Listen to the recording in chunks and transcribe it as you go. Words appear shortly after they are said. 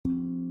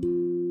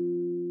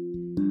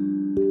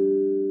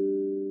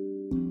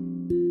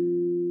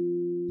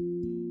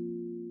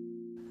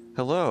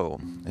Hello,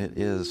 it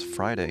is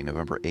Friday,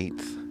 November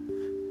 8th,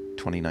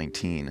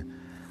 2019.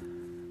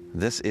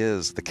 This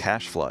is The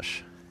Cache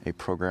Flush, a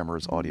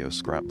programmer's audio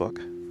scrapbook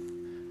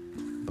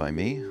by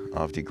me,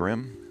 Avdi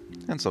Grimm,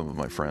 and some of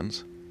my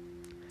friends.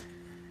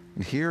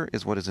 And here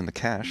is what is in the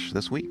cache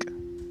this week.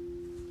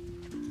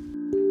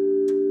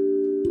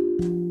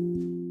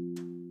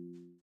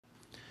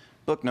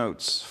 Book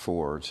notes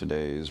for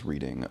today's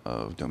reading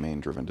of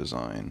domain-driven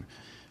design.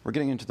 We're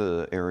getting into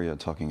the area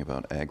talking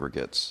about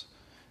aggregates,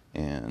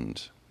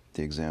 and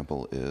the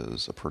example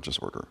is a purchase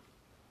order.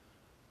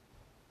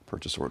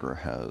 Purchase order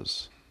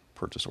has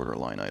purchase order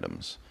line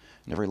items,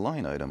 and every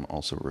line item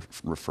also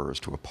refers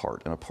to a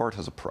part, and a part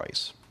has a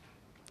price.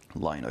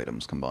 Line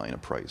items combine a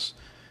price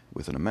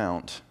with an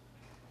amount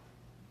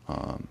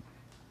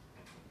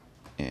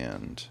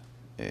and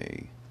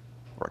a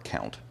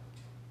count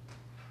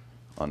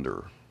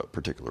under a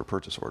particular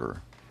purchase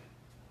order.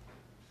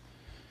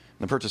 And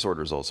the purchase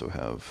orders also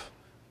have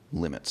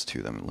limits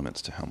to them,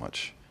 limits to how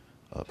much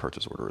a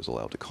purchase order is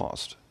allowed to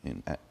cost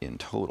in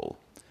total.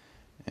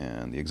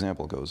 And the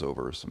example goes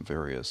over some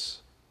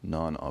various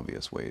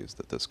non-obvious ways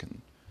that this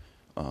can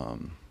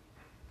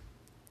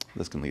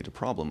lead to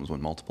problems when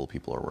multiple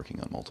people are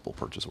working on multiple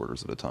purchase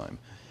orders at a time.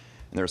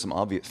 And there are some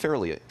obvious,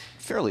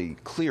 fairly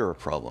clear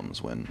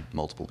problems when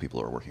multiple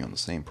people are working on the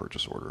same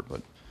purchase order.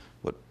 But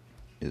what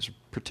is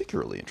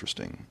particularly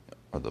interesting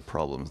are the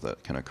problems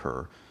that can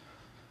occur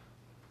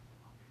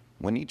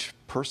when each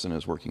person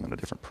is working on a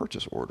different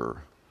purchase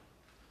order,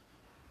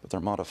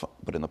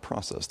 but in the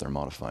process they're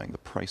modifying the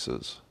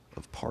prices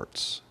of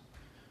parts,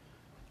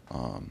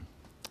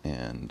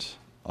 and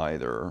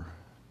either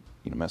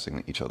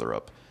messing each other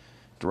up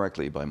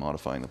directly by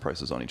modifying the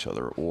prices on each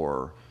other,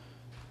 or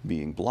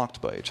being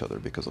blocked by each other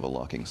because of a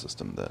locking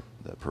system that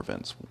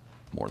prevents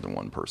more than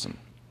one person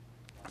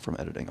from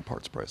editing a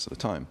parts price at a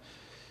time.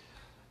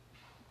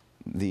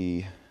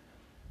 The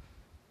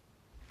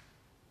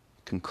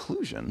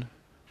conclusion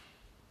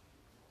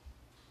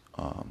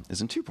is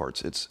in two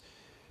parts.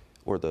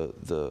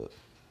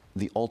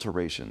 The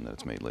alteration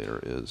that's made later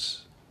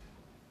is,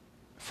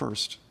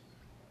 first,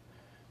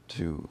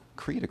 to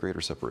create a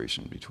greater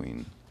separation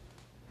between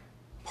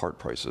part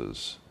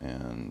prices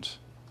and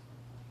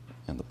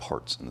the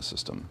parts in the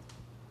system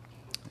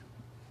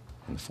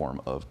in the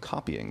form of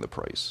copying the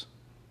price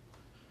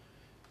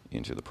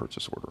into the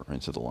purchase order, or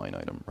into the line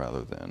item,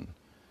 rather than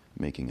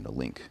making it a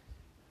link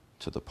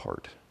to the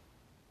part.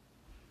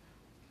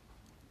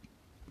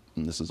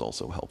 And this is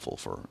also helpful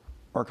for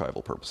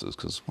archival purposes,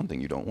 because one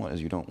thing you don't want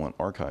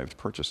archived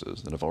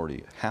purchases that have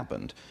already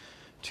happened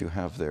to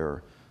have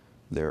their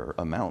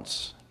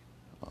amounts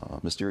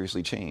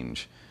mysteriously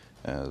change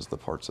as the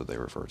parts that they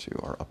refer to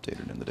are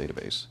updated in the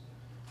database.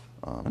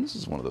 And this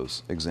is one of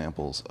those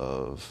examples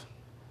of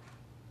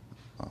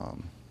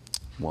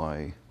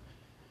why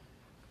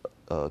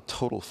a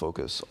total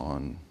focus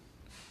on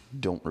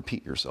don't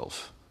repeat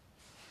yourself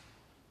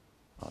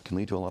can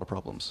lead to a lot of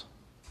problems,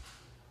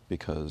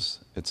 because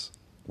it's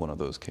one of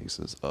those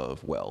cases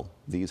of, well,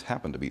 these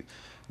happen to be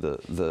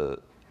the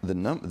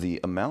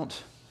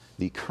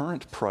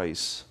current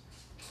price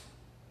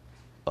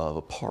of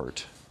a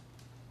part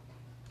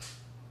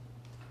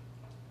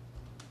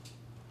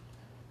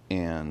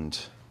and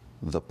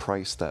the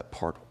price that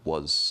part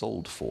was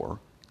sold for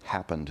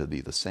happen to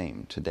be the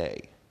same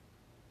today.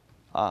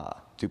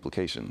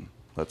 Duplication.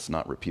 Let's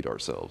not repeat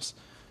ourselves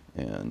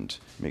and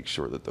make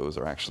sure that those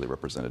are actually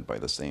represented by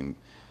the same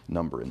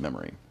number in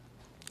memory,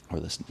 or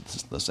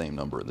the same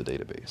number in the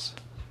database.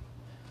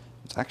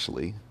 It's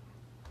actually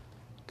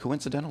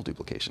coincidental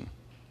duplication.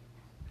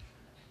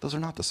 Those are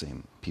not the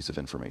same piece of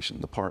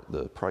information.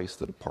 The price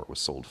that a part was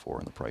sold for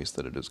and the price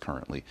that it is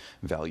currently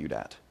valued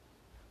at,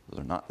 those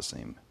are not the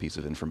same piece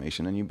of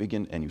information.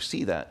 And you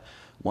see that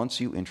once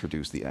you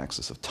introduce the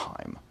axis of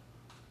time.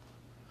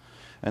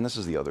 And this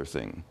is the other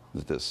thing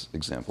that this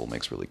example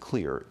makes really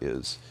clear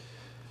is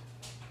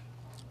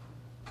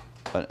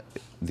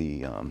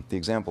the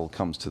example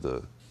comes to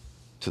the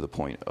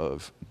point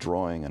of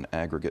drawing an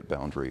aggregate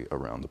boundary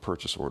around the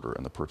purchase order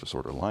and the purchase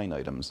order line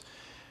items,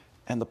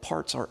 and the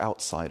parts are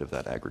outside of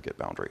that aggregate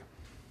boundary.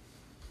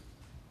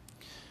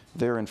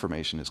 Their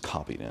information is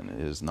copied in, it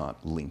is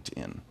not linked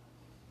in.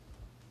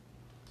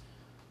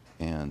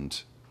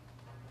 And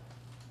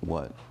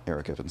what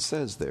Eric Evans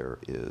says there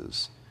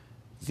is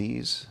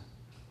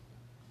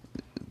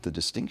the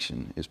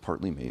distinction is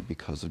partly made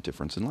because of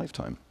difference in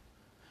lifetime.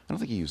 I don't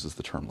think he uses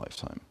the term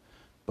lifetime,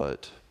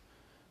 but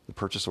the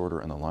purchase order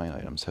and the line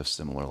items have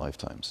similar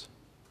lifetimes.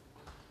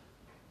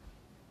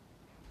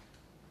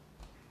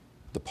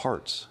 The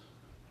parts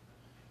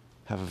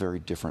have a very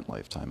different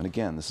lifetime. And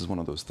again, this is one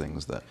of those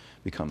things that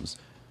becomes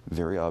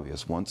very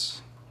obvious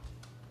once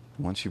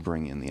you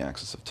bring in the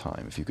axis of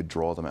time. If you could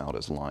draw them out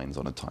as lines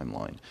on a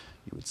timeline,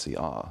 you would see,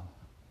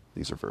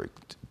 these are very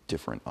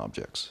different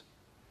objects.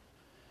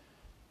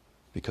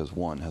 Because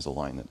one has a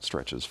line that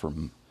stretches for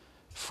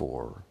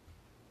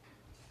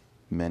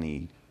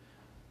many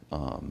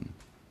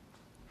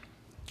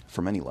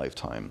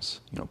lifetimes.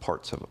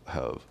 Parts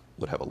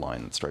would have a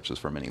line that stretches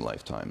for many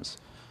lifetimes,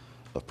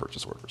 of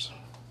purchase orders.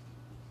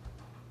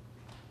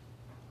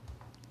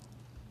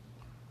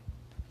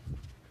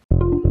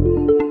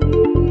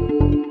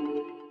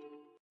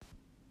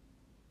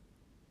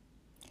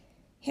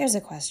 Here's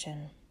a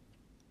question.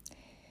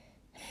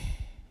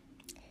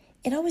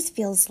 It always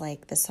feels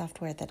like the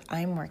software that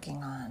I'm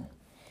working on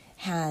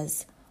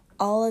has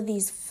all of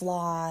these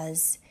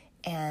flaws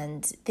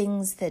and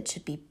things that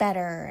should be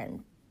better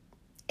and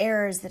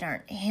errors that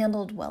aren't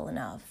handled well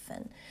enough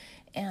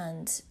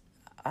and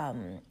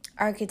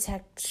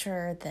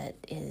architecture that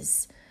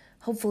is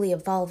hopefully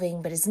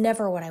evolving but is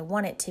never what I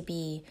want it to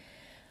be.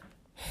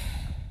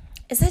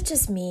 Is that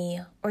just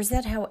me, or is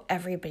that how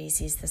everybody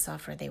sees the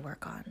software they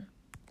work on?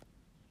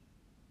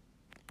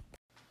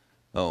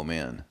 Oh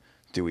man,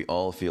 do we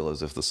all feel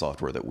as if the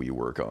software that we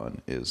work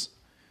on is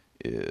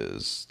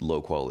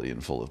low quality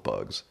and full of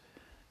bugs?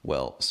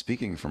 Well,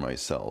 speaking for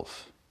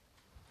myself,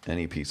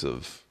 any piece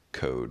of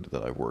code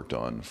that I've worked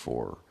on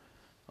for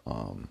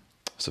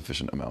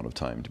sufficient amount of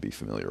time to be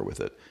familiar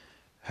with it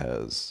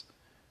has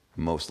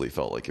mostly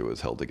felt like it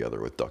was held together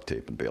with duct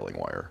tape and baling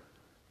wire.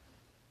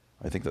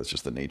 I think that's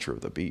just the nature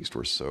of the beast.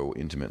 We're so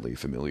intimately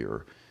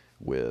familiar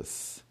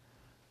with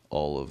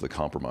all of the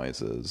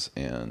compromises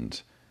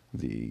and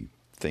the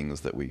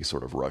things that we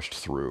sort of rushed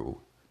through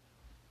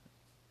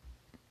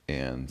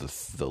and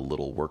the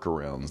little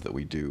workarounds that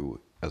we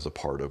do as a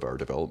part of our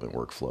development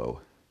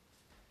workflow.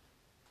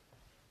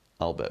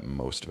 I'll bet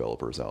most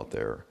developers out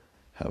there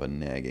have a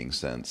nagging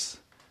sense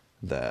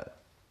that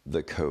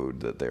the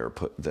code that they're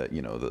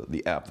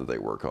the app that they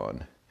work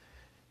on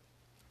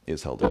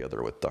is held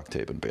together with duct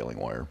tape and baling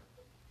wire.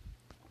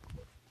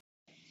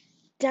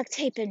 Duct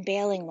tape and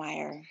baling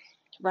wire,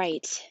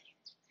 right.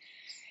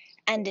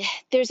 And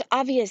there's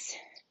obvious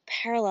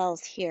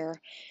parallels here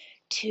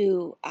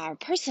to our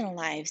personal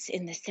lives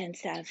in the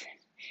sense of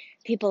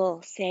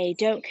people say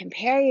don't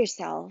compare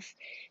yourself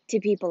to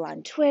people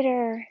on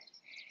Twitter,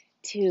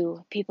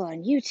 to people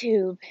on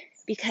YouTube,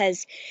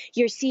 because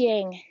you're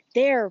seeing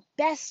their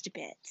best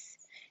bits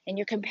and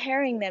you're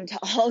comparing them to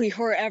all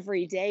your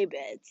everyday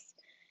bits.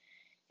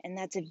 And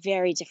that's a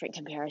very different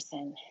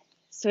comparison.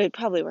 So it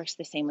probably works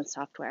the same with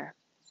software.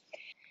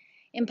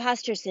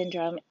 Imposter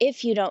syndrome,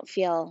 if you don't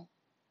feel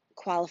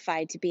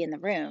qualified to be in the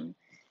room,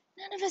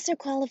 none of us are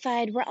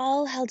qualified. We're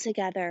all held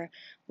together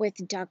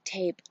with duct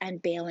tape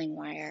and baling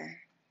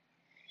wire.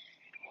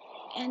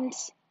 And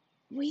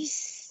we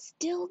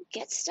still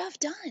get stuff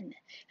done.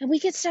 And we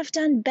get stuff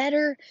done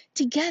better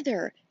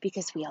together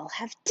because we all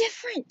have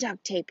different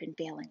duct tape and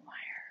baling wire.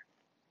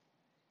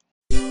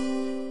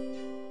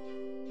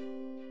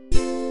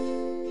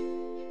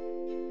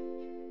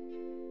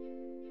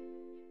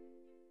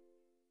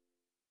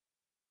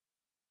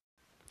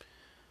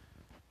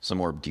 Some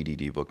more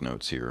DDD book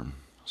notes here.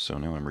 So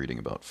now I'm reading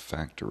about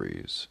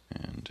factories,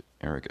 and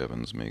Eric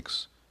Evans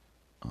makes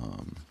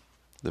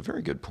the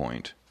very good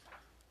point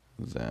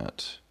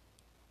that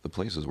the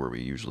places where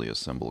we usually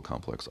assemble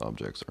complex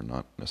objects are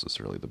not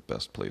necessarily the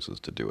best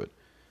places to do it.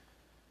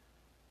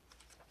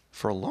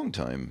 For a long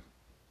time,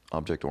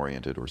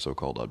 object-oriented or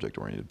so-called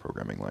object-oriented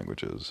programming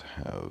languages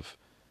have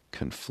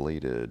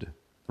conflated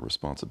the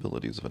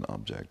responsibilities of an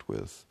object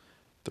with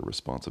the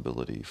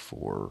responsibility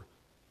for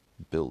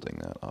building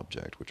that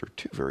object, which are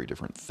two very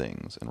different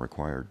things and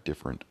require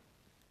different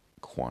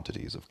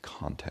quantities of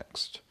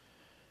context.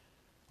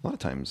 A lot of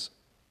times,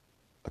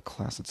 a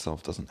class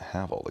itself doesn't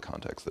have all the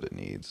context that it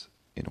needs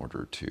in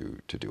order to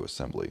do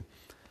assembly.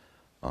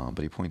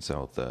 But he points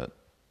out that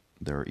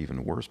there are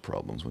even worse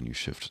problems when you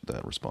shift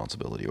that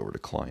responsibility over to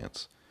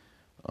clients.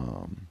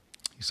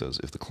 He says,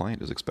 if the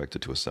client is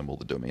expected to assemble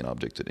the domain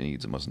object it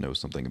needs, it must know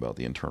something about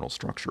the internal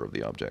structure of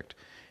the object.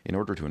 In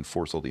order to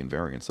enforce all the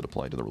invariants that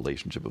apply to the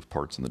relationship of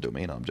parts in the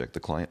domain object, the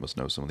client must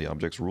know some of the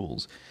object's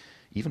rules.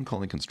 Even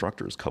calling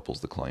constructors couples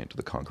the client to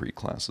the concrete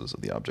classes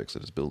of the objects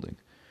it is building.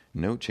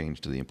 No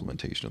change to the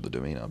implementation of the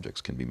domain objects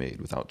can be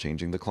made without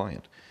changing the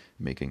client,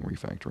 making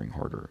refactoring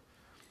harder.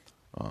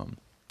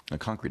 A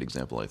concrete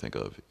example I think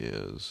of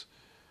is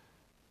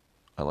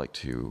I like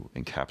to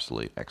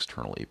encapsulate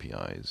external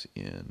APIs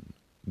in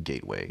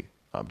gateway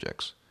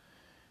objects.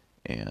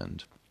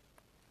 And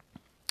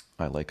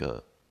I like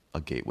a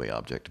gateway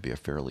object to be a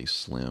fairly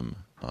slim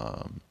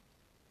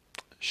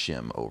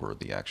shim over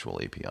the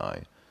actual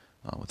API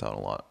without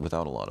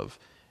a lot of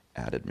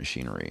added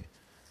machinery,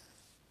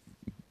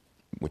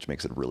 which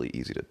makes it really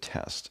easy to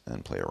test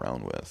and play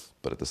around with.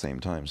 But at the same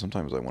time,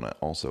 sometimes I want to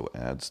also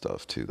add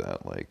stuff to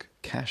that, like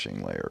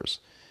caching layers.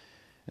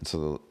 And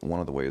so one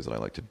of the ways that I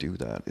like to do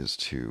that is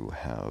to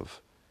have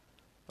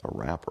a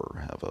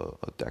wrapper, have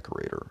a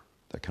decorator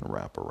that can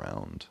wrap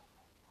around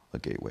a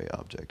gateway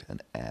object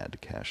and add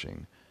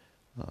caching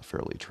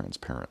fairly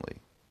transparently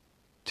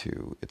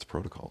to its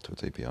protocol, to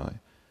its API.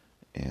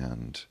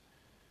 And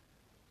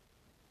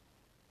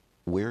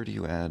where do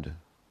you add,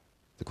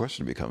 the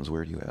question becomes,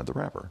 where do you add the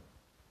wrapper?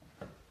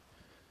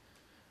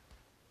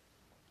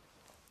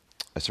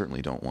 I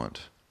certainly don't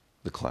want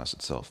the class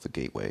itself, the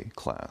gateway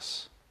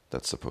class,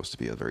 that's supposed to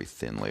be a very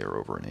thin layer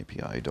over an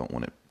API. I don't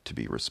want it to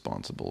be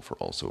responsible for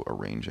also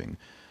arranging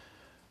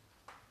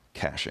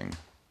caching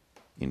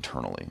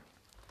internally.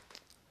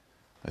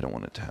 I don't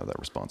want it to have that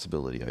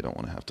responsibility. I don't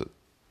want to have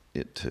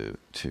it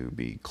to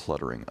be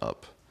cluttering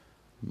up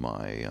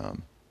my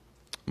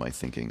my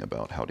thinking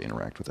about how to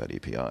interact with that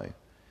API.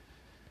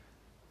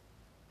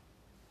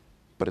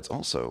 But it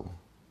also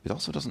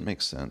doesn't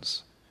make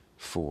sense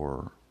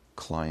for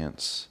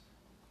clients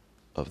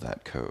of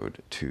that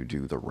code to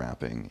do the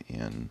wrapping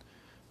in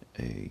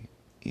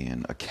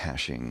a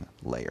caching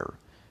layer,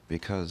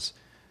 because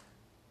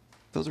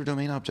those are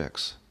domain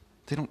objects.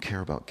 They don't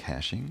care about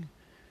caching.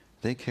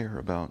 They care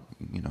about,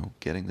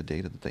 getting the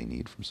data that they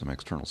need from some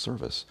external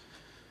service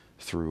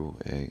through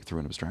an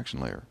abstraction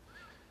layer.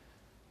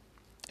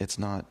 That's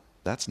not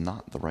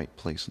the right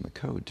place in the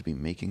code to be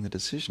making the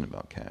decision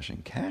about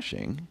caching.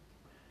 Caching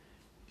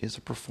is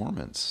a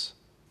performance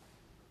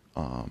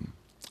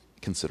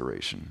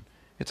consideration.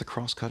 It's a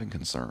cross-cutting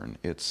concern.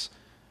 It's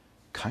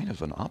kind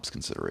of an ops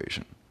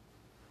consideration.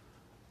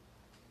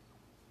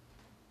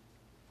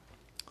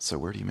 So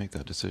where do you make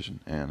that decision?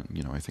 And,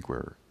 I think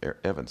where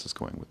Evans is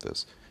going with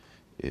this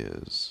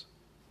is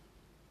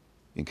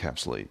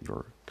encapsulate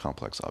your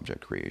complex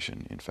object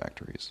creation in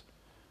factories.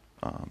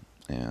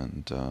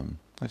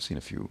 I've seen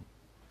a few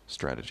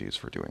strategies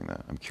for doing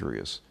that. I'm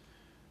curious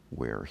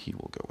where he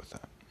will go with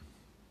that.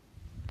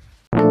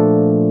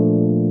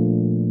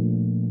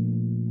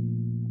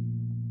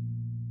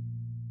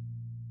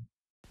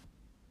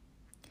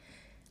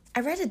 I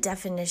read a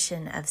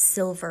definition of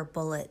silver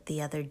bullet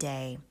the other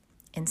day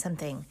in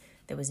something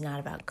that was not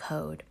about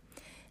code.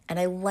 And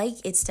I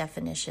like its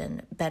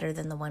definition better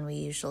than the one we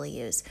usually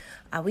use.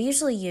 We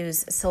usually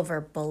use silver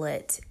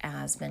bullet,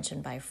 as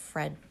mentioned by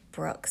Fred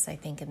Brooks, I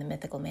think in the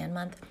Mythical Man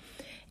Month,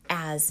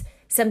 as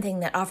something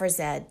that offers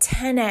a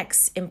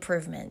 10x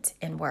improvement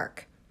in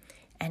work.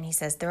 And he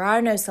says there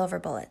are no silver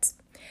bullets.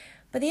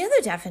 But the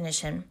other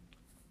definition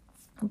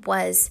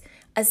was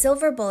a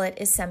silver bullet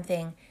is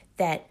something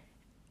that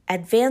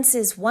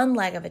advances one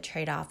leg of a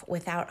trade-off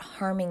without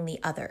harming the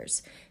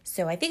others.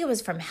 So I think it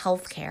was from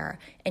healthcare,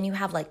 and you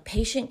have like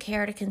patient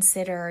care to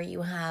consider,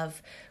 you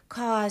have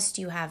cost,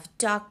 you have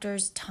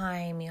doctor's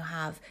time, you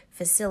have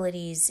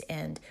facilities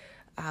and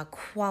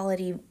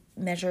quality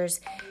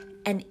measures.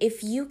 And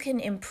if you can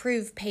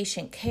improve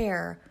patient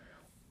care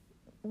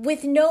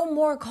with no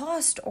more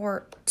cost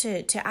or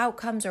to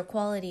outcomes or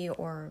quality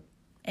or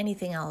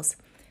anything else,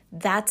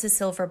 that's a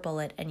silver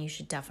bullet, and you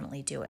should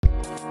definitely do it.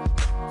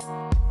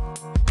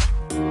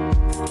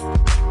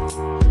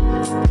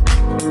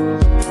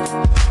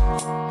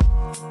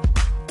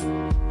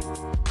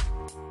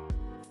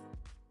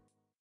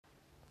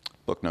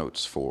 Book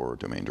notes for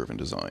domain-driven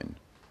design.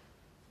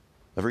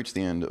 I've reached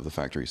the end of the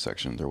factory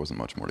section. There wasn't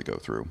much more to go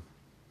through.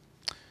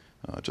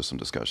 Just some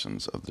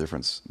discussions of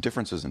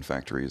differences in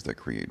factories that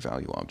create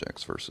value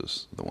objects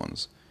versus the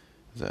ones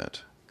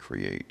that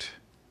create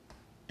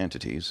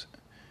entities,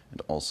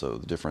 and also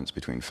the difference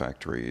between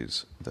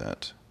factories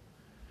that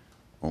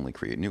only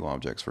create new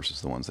objects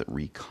versus the ones that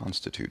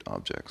reconstitute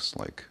objects,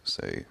 like,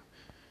 say,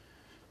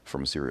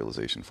 from a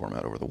serialization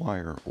format over the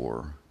wire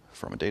or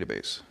from a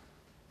database.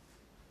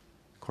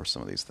 Of course,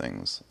 some of these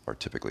things are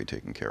typically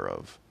taken care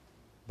of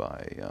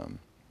by,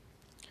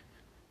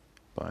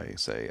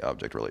 say,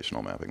 object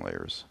relational mapping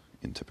layers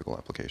in typical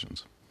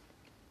applications.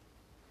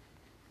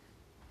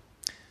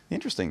 The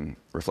interesting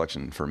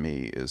reflection for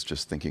me is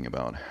just thinking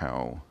about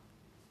how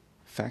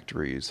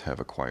factories have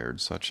acquired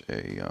such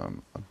a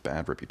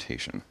bad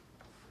reputation,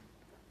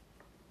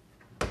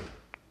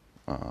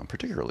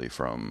 particularly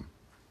from,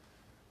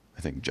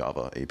 I think,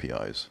 Java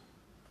APIs.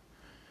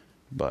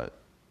 But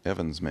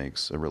Evans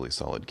makes a really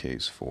solid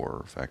case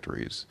for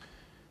factories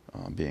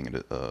being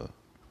a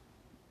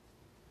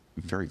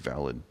very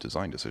valid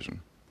design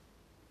decision,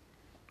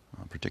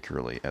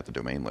 particularly at the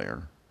domain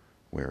layer,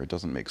 where it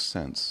doesn't make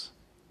sense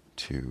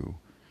to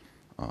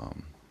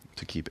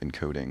keep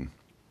encoding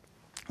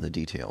the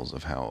details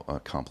of how a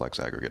complex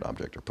aggregate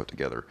object are put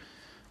together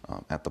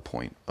at the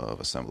point of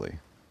assembly.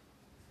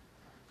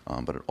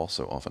 But it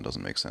also often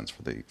doesn't make sense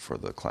for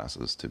the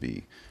classes to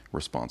be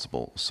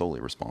solely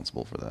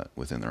responsible for that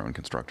within their own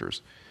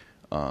constructors.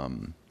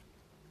 And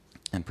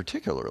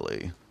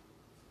particularly,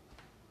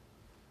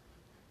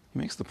 he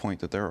makes the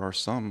point that there are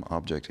some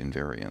object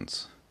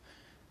invariants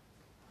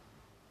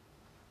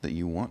that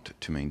you want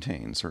to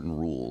maintain, certain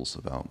rules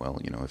about,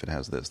 well, if it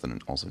has this, then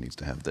it also needs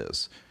to have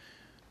this.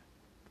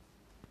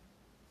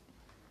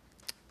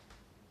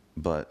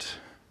 But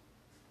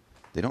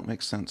they don't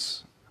make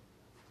sense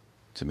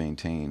to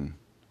maintain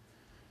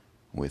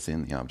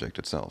within the object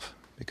itself,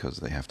 because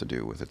they have to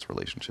do with its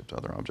relationship to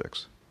other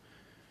objects.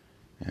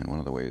 And one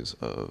of the ways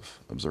of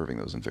observing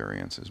those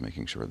invariants is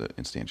making sure that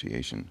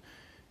instantiation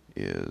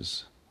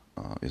is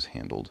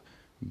handled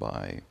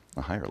by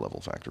a higher level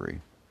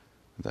factory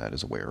that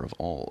is aware of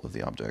all of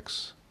the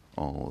objects,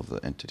 all of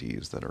the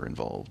entities that are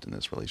involved in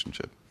this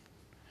relationship.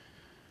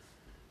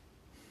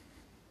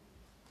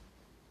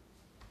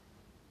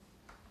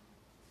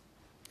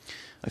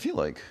 I feel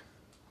like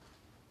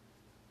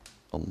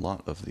a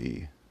lot of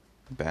the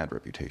bad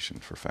reputation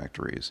for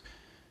factories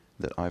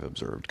that I've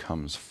observed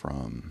comes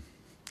from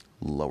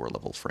lower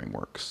level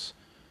frameworks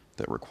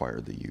that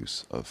required the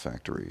use of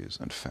factories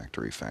and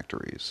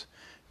factories,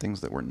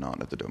 things that were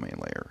not at the domain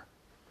layer.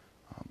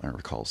 I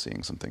recall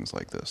seeing some things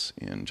like this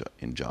in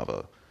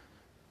Java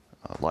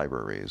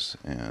libraries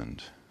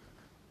and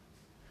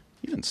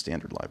even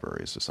standard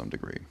libraries to some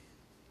degree.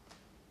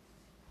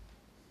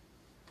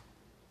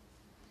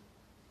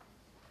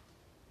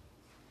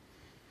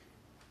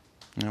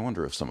 And I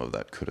wonder if some of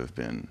that could have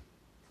been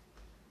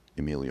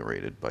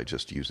ameliorated by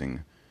just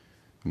using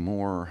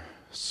more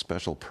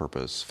special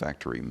purpose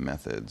factory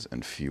methods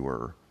and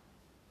fewer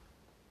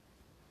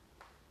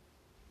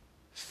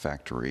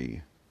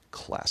factory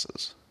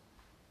classes.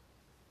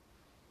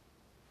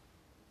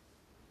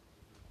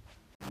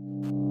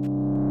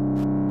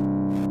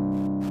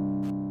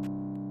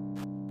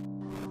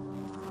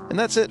 And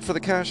that's it for the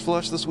Cache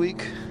Flush this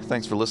week.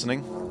 Thanks for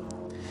listening.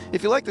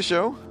 If you like the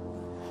show,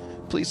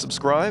 please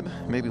subscribe,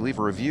 maybe leave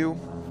a review.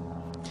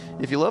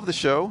 If you love the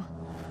show,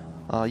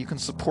 you can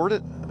support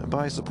it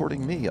by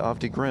supporting me,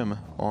 Avdi Grimm,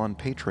 on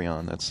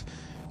Patreon. That's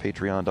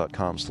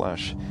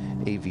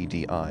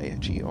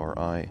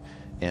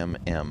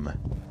patreon.com/AVDIGRIMM.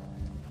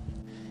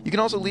 You can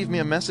also leave me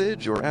a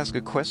message or ask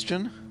a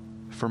question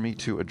for me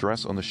to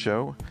address on the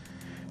show.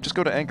 Just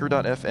go to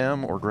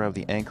anchor.fm or grab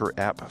the Anchor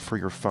app for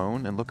your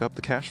phone and look up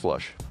the Cache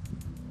Flush.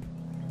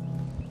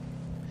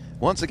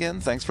 Once again,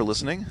 thanks for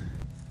listening,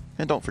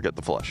 and don't forget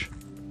the flush.